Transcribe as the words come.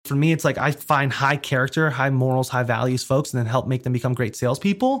For me, it's like I find high character, high morals, high values folks and then help make them become great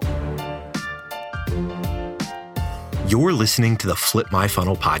salespeople. You're listening to the Flip My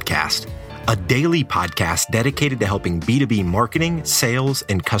Funnel podcast, a daily podcast dedicated to helping B2B marketing, sales,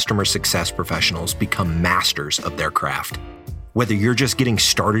 and customer success professionals become masters of their craft. Whether you're just getting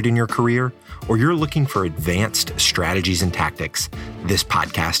started in your career or you're looking for advanced strategies and tactics, this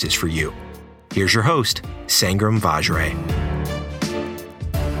podcast is for you. Here's your host, Sangram Vajre.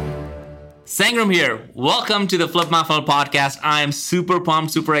 Sangram here. Welcome to the Flip My Funnel podcast. I am super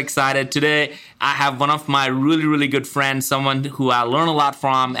pumped, super excited. Today, I have one of my really good friends, someone who I learn a lot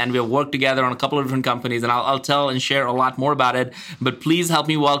from, and we have worked together on a couple of different companies, and I'll tell and share a lot more about it. But please help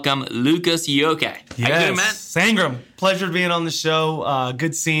me welcome Lucas Ulloque. Yes, how you doing, man? Sangram, pleasure being on the show.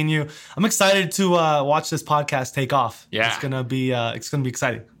 Good seeing you. I'm excited to watch this podcast take off. Yeah, it's gonna be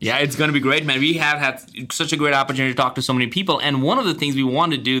exciting. Yeah, it's gonna be great, man. We have had such a great opportunity to talk to so many people, and one of the things we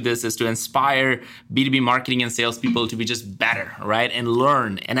want to do this is to inspire B2B marketing and salespeople to be just better, right, and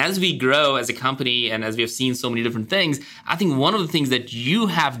learn. And as we grow as a company, and as we have seen so many different things, I think one of the things that you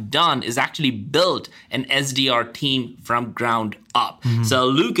have done is actually built an SDR team from ground up. Mm-hmm. So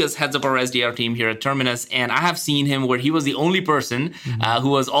Lucas heads up our SDR team here at Terminus, and I have seen him where he was the only person who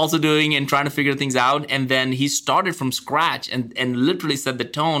was also doing and trying to figure things out, and then he started from scratch and literally set the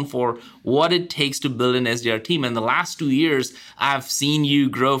tone for what it takes to build an SDR team. And the last 2 years, I've seen you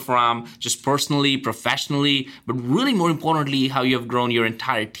grow from just personally, professionally, but really more importantly, how you have grown your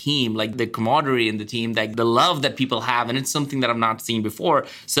entire team, like the camaraderie in the team, like the love that people have, and it's something that I've not seen before.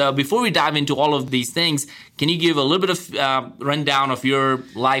 So before we dive into all of these things, can you give a little bit of rundown of your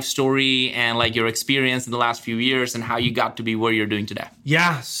life story and like your experience in the last few years and how you got to be where you're doing today?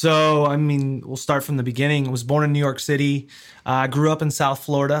 Yeah, so I mean, we'll start from the beginning. I was born in New York City. I grew up in South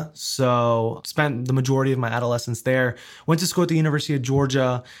Florida, so spent the majority of my adolescence there. Went to school at the University of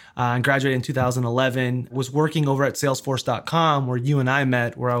Georgia and graduated in 2011. Was working over at Salesforce.com where you and I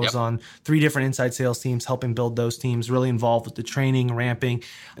met, where I was on 3 different inside sales teams, helping build those teams, really involved with the training, ramping.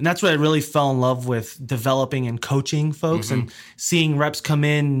 And that's what I really fell in love with, developing and coaching folks and seeing reps come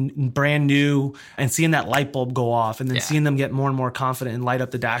in brand new and seeing that light bulb go off and then seeing them get more and more confident and light up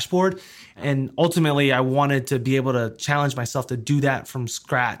the dashboard. And ultimately, I wanted to be able to challenge myself to do that from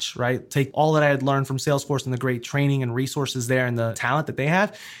scratch, right? Take all that I had learned from Salesforce and the great training and resources there and the talent that they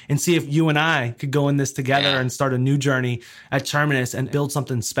have and see if you and I could go in this together and start a new journey at Terminus and build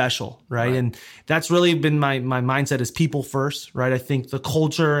something special, right? And that's really been my mindset is people first, right? I think the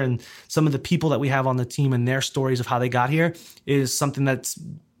culture and some of the people that we have on the team and their stories of how they got here is something that's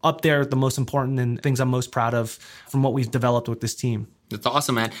up there, the most important and things I'm most proud of from what we've developed with this team. That's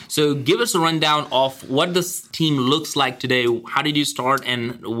awesome, man. So give us a rundown of what this team looks like today. How did you start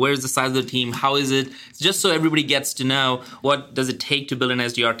and where's the size of the team? How is it? Just so everybody gets to know what does it take to build an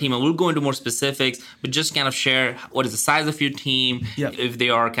SDR team. And we'll go into more specifics, but just kind of share what is the size of your team, if they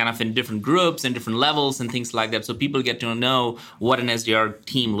are kind of in different groups and different levels and things like that. So people get to know what an SDR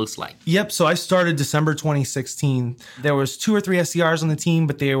team looks like. Yep. So I started December 2016. There was 2 or 3 SDRs on the team,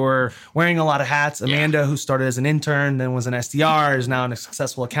 but they were wearing a lot of hats. Amanda, who started as an intern, then was an SDR, is now a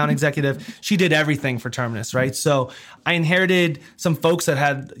successful account executive. She did everything for Terminus, right? So I inherited some folks that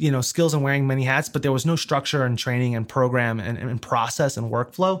had, skills in wearing many hats, but there was no structure and training and program and process and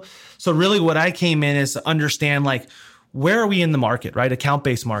workflow. So really what I came in is to understand where are we in the market, right?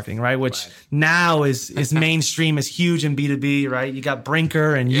 Account-based marketing, right? Which now is mainstream, is huge in B2B, right? You got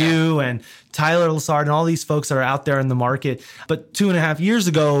Brinker and you and Tyler Lassard and all these folks that are out there in the market. But 2.5 years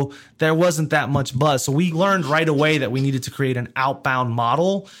ago, there wasn't that much buzz. So we learned right away that we needed to create an outbound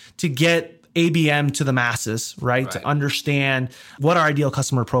model to get ABM to the masses, right? To understand what our ideal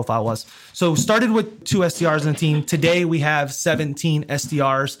customer profile was. So started with 2 SDRs in the team. Today, we have 17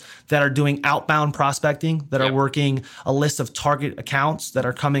 SDRs that are doing outbound prospecting, that are working a list of target accounts that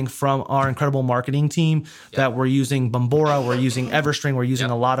are coming from our incredible marketing team that we're using Bombora, we're using Everstring, we're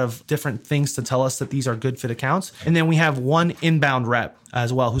using a lot of different things to tell us that these are good fit accounts. And then we have 1 inbound rep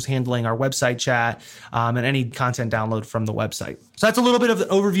as well, who's handling our website chat and any content download from the website. So that's a little bit of the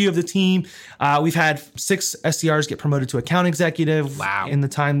overview of the team. We've had 6 SDRs get promoted to account executive in the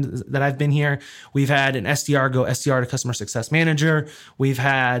time that I've been here. We've had an SDR go SDR to customer success manager. We've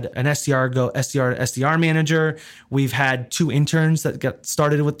had an SDR go SDR to SDR manager. We've had 2 interns that got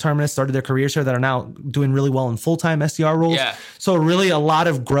started with Terminus, started their careers here that are now doing really well in full-time SDR roles. So really a lot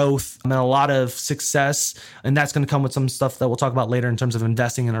of growth and a lot of success. And that's going to come with some stuff that we'll talk about later in terms of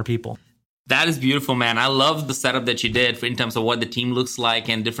investing in our people. That is beautiful, man. I love the setup that you did in terms of what the team looks like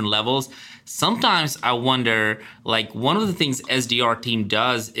and different levels. Sometimes I wonder, like, one of the things SDR team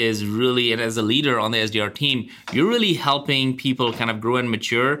does is really, and as a leader on the SDR team, you're really helping people kind of grow and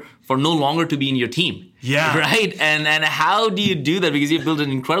mature for no longer to be in your team. Yeah. Right? And how do you do that? Because you've built an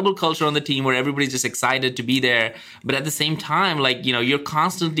incredible culture on the team where everybody's just excited to be there. But at the same time, like, you know, you're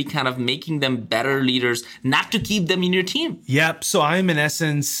constantly kind of making them better leaders, not to keep them in your team. Yep. So I'm in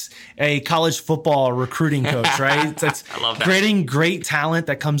essence a college football recruiting coach, right? That's I love that. Creating great talent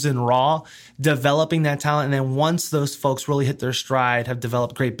that comes in raw, developing that talent. And then once those folks really hit their stride, have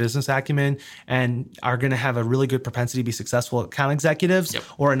developed great business acumen and are going to have a really good propensity to be successful account executives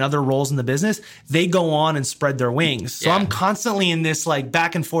or in other roles in the business, they go on and spread their wings. So I'm constantly in this like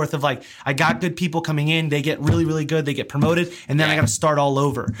back and forth of like, I got good people coming in, they get really, really good, they get promoted, and then I got to start all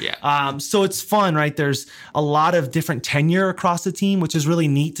over. So it's fun, right? There's a lot of different tenure across the team, which is really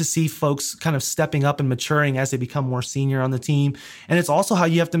neat to see folks kind of stepping up and maturing as they become more senior on the team. And it's also how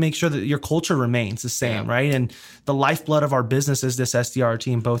you have to make sure that your culture remains the same, right? And the lifeblood of our business is this SDR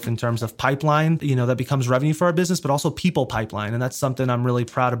team, both in terms of pipeline, you know, that becomes revenue for our business, but also people pipeline. And that's something I'm really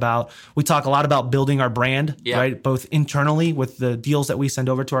proud about. We talk a lot about building our brand, right? Both internally with the deals that we send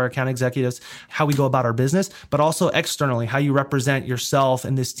over to our account executives, how we go about our business, but also externally, how you represent yourself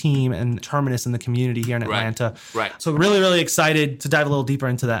and this team and Terminus in the community here in Atlanta. So really, really excited to dive a little deeper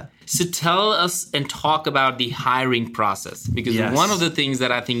into that. So tell us and talk about the hiring process, because one of the things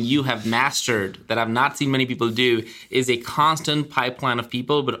that I think you have mastered that I've not seen many people do is a constant pipeline of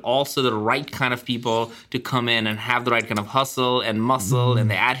people, but also the right kind of people to come in and have the right kind of hustle and muscle and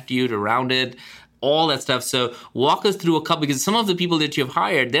the attitude around it. All that stuff. So walk us through a couple, because some of the people that you've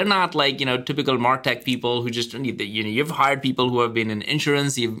hired, they're not like, you know, typical MarTech people who just, you know, you've hired people who have been in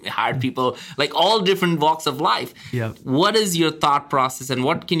insurance, you've hired people like all different walks of life. What is your thought process and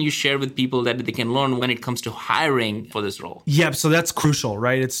what can you share with people that they can learn when it comes to hiring for this role? So that's crucial,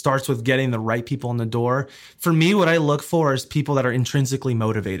 right? It starts with getting the right people in the door. For me, what I look for is people that are intrinsically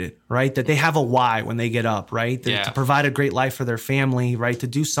motivated, right? That they have a why when they get up, right? To provide a great life for their family, right? To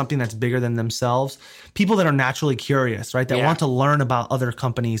do something that's bigger than themselves. People that are naturally curious, right? That want to learn about other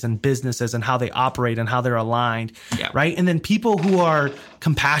companies and businesses and how they operate and how they're aligned, right? And then people who are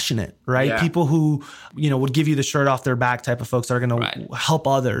compassionate, right? People who, you know, would give you the shirt off their back type of folks that are going to help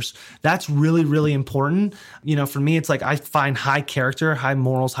others. That's really, really important. You know, for me, it's like I find high character, high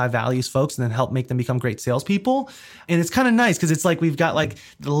morals, high values folks and then help make them become great salespeople. And it's kind of nice because it's like we've got like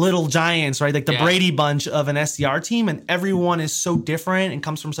the little giants, right? Like the Brady Bunch of an SDR team, and everyone is so different and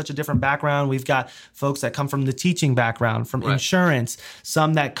comes from such a different background. We've got folks that come from the teaching background, from insurance,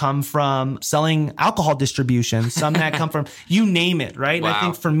 some that come from selling alcohol distribution, some that come from, you name it, right? And I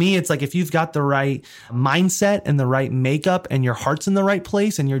think for me, it's like if you've got the right mindset and the right makeup and your heart's in the right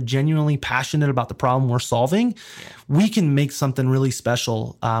place and you're genuinely passionate about the problem we're solving, we can make something really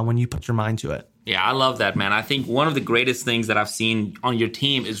special when you put your mind to it. Yeah, I love that, man. I think one of the greatest things that I've seen on your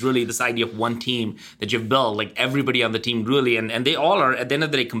team is really this idea of one team that you've built, like everybody on the team really, and they all are at the end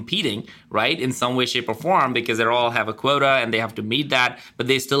of the day competing, right, in some way, shape, or form, because they all have a quota and they have to meet that, but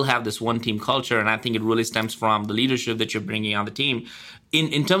they still have this one team culture, and I think it really stems from the leadership that you're bringing on the team.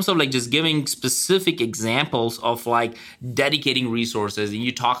 In terms of like just giving specific examples of like dedicating resources, and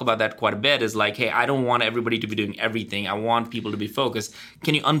you talk about that quite a bit, is like, hey, I don't want everybody to be doing everything. I want people to be focused.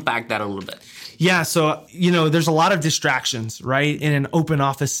 Can you unpack that a little bit? Yeah. So, you know, there's a lot of distractions, right? In an open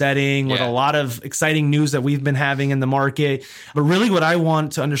office setting with a lot of exciting news that we've been having in the market. But really what I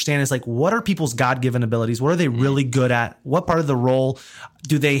want to understand is like, what are people's God-given abilities? What are they really good at? What part of the role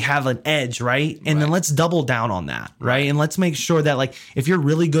do they have an edge, right? And then let's double down on that, right? And let's make sure that like, if you're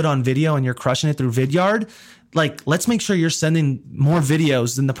really good on video and you're crushing it through Vidyard, like, let's make sure you're sending more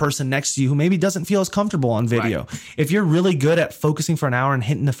videos than the person next to you who maybe doesn't feel as comfortable on video. If you're really good at focusing for an hour and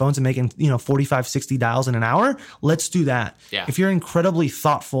hitting the phones and making, you know, 45, 60 dials in an hour, let's do that. If you're incredibly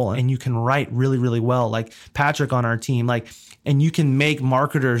thoughtful and you can write really, really well, like Patrick on our team, like, and you can make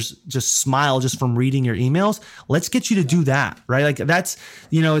marketers just smile just from reading your emails, let's get you to do that, right? Like that's,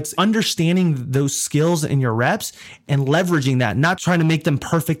 you know, it's understanding those skills in your reps and leveraging that, not trying to make them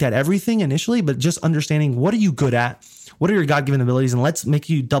perfect at everything initially, but just understanding what are you good at? What are your God-given abilities? And let's make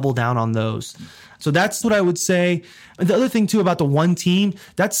you double down on those. So that's what I would say. The other thing too about the one team,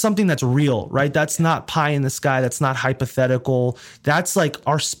 that's something that's real, right? That's not pie in the sky. That's not hypothetical. That's like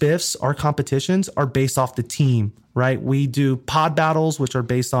our spiffs, our competitions are based off the team, right? We do pod battles, which are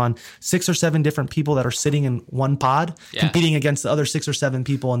based on 6 or 7 different people that are sitting in one pod, competing against the other 6 or 7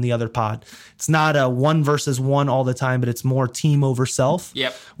 people in the other pod. It's not a 1 versus 1 all the time, but it's more team over self.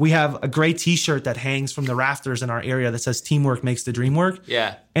 Yep. We have a great t-shirt that hangs from the rafters in our area that says teamwork makes the dream work.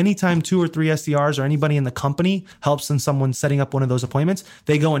 Yeah. Anytime 2 or 3 SDRs or anybody in the company helps in someone setting up one of those appointments,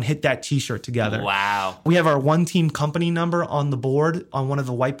 they go and hit that t-shirt together. Wow. We have our one team company number on the board on one of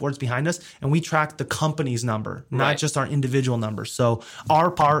the whiteboards behind us, and we track the company's number, not just our individual number. So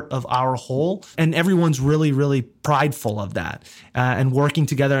our part of our whole, and everyone's really, really prideful of that and working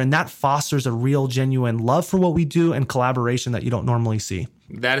together. And that fosters a real, genuine love for what we do and collaboration that you don't normally see.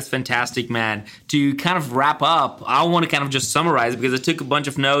 That is fantastic, man. To kind of wrap up, I want to kind of just summarize because I took a bunch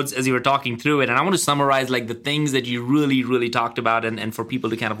of notes as you were talking through it. And I want to summarize like the things that you really, really talked about and for people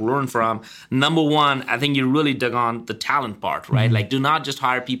to kind of learn from. Number one, I think you really dug on the talent part, right? Like do not just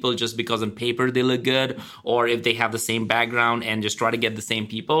hire people just because on paper they look good or if they have the same background and just try to get the same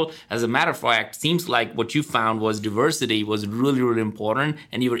people. As a matter of fact, seems like what you found was diversity was really, really important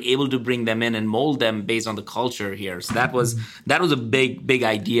and you were able to bring them in and mold them based on the culture here. So that was a big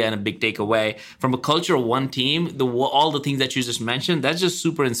idea and a big takeaway from a culture of one team. All the things that you just mentioned, that's just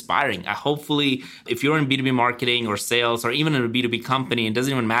super inspiring. Hopefully, if you're in B2B marketing or sales or even in a B2B company, it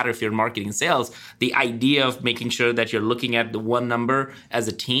doesn't even matter if you're in marketing and sales, the idea of making sure that you're looking at the one number as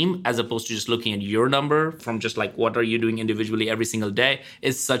a team as opposed to just looking at your number from just like what are you doing individually every single day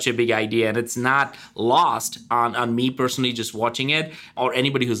is such a big idea. And it's not lost on me personally just watching it or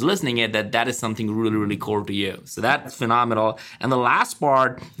anybody who's listening it that is something really, really core to you. So that's phenomenal. And the last part,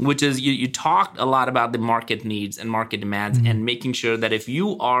 which is you talked a lot about the market needs and market demands and making sure that if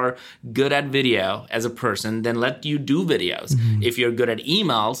you are good at video as a person, then let you do videos. If you're good at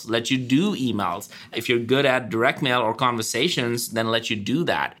emails, let you do emails. If you're good at direct mail or conversations, then let you do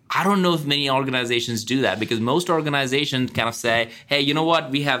that. I don't know if many organizations do that because most organizations kind of say, hey, you know what?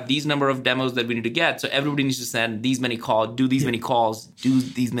 We have these number of demos that we need to get. So everybody needs to send these many calls, do these many calls, do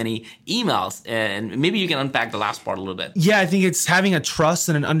these many emails. And maybe you can unpack the last part a little bit. Yeah, I think it's having a trust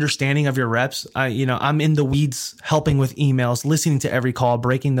and an understanding of your reps. I'm in the weeds helping with emails, listening to every call,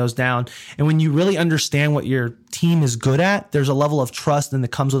 breaking those down. And when you really understand what your team is good at, there's a level of trust and that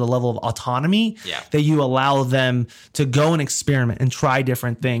comes with a level of autonomy that you allow them to go and experiment and try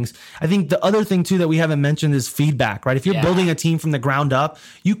different things. I think the other thing too that we haven't mentioned is feedback, right? If you're building a team from the ground up,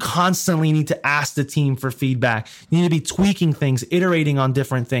 you constantly need to ask the team for feedback. You need to be tweaking things, iterating on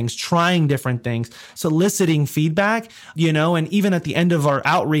different things, trying different things, soliciting feedback, and even at the end of our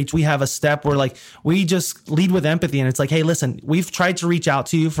outreach, we have a step where like we just lead with empathy. And it's like, hey, listen, we've tried to reach out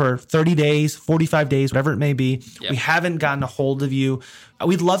to you for 30 days, 45 days, whatever it may be. We haven't gotten a hold of you.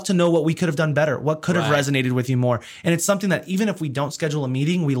 We'd love to know what we could have done better, what could have resonated with you more. And it's something that even if we don't schedule a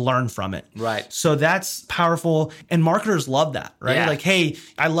meeting, we learn from it. Right. So that's powerful. And marketers love that, right? Yeah. Like, hey,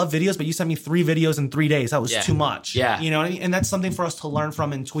 I love videos, but you sent me 3 videos in 3 days. That was too much. Yeah. You know what I mean? And that's something for us to learn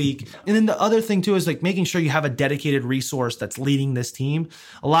from and tweak. And then the other thing too is like making sure you have a dedicated resource that's leading this team.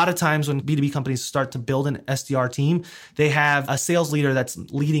 A lot of times when B2B companies start to build an SDR team, they have a sales leader that's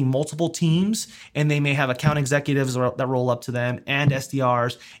leading multiple teams, and they may have account executives that roll up to them and SDRs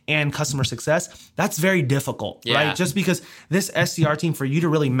and customer success. That's very difficult, right? Just because this SDR team, for you to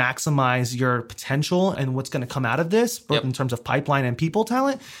really maximize your potential and what's going to come out of this, both in terms of pipeline and people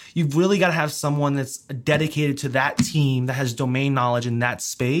talent, you've really got to have someone that's dedicated to that team that has domain knowledge in that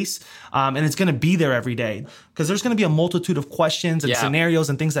space. And it's going to be there every day because there's going to be a multitude of questions and scenarios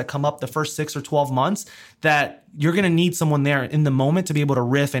and things that come up the first 6 or 12 months that you're going to need someone there in the moment to be able to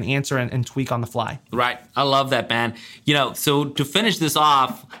riff and answer and tweak on the fly. Right. I love that, man. So to finish this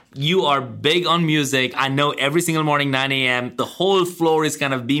off, you are big on music. I know every single morning, 9 a.m., the whole floor is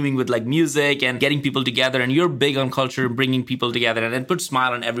kind of beaming with like music and getting people together. And you're big on culture, bringing people together and put a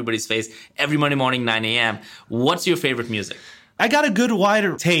smile on everybody's face every Monday morning, 9 a.m. What's your favorite music? I got a good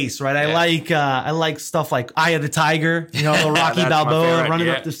wider taste, right? I like stuff like Eye of the Tiger, the Rocky Balboa running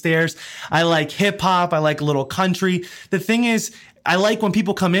up the stairs. I like hip hop. I like a little country. The thing is, I like when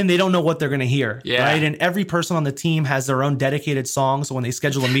people come in, they don't know what they're going to hear, right? And every person on the team has their own dedicated song. So when they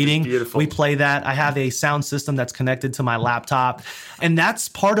schedule a meeting, we play that. I have a sound system that's connected to my laptop. And that's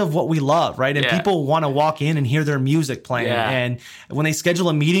part of what we love, right? And people want to walk in and hear their music playing. And when they schedule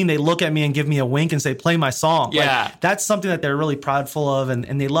a meeting, they look at me and give me a wink and say, play my song. Like, that's something that they're really proudful of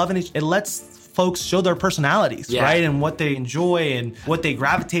and they love. And it lets folks show their personalities, right? And what they enjoy and what they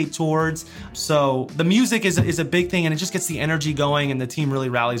gravitate towards. So the music is a big thing, and it just gets the energy going, and the team really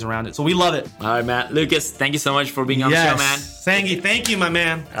rallies around it. So we love it. All right, Matt. Lucas, thank you so much for being on the show, man. Thank you, my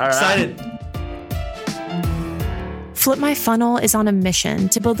man. All right. Excited. Flip My Funnel is on a mission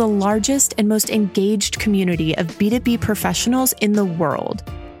to build the largest and most engaged community of B2B professionals in the world.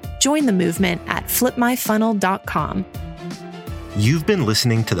 Join the movement at flipmyfunnel.com. You've been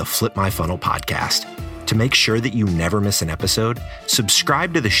listening to the Flip My Funnel podcast. To make sure that you never miss an episode,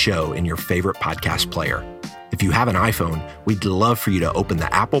 subscribe to the show in your favorite podcast player. If you have an iPhone, we'd love for you to open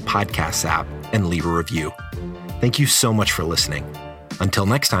the Apple Podcasts app and leave a review. Thank you so much for listening. Until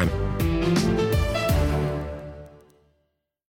next time.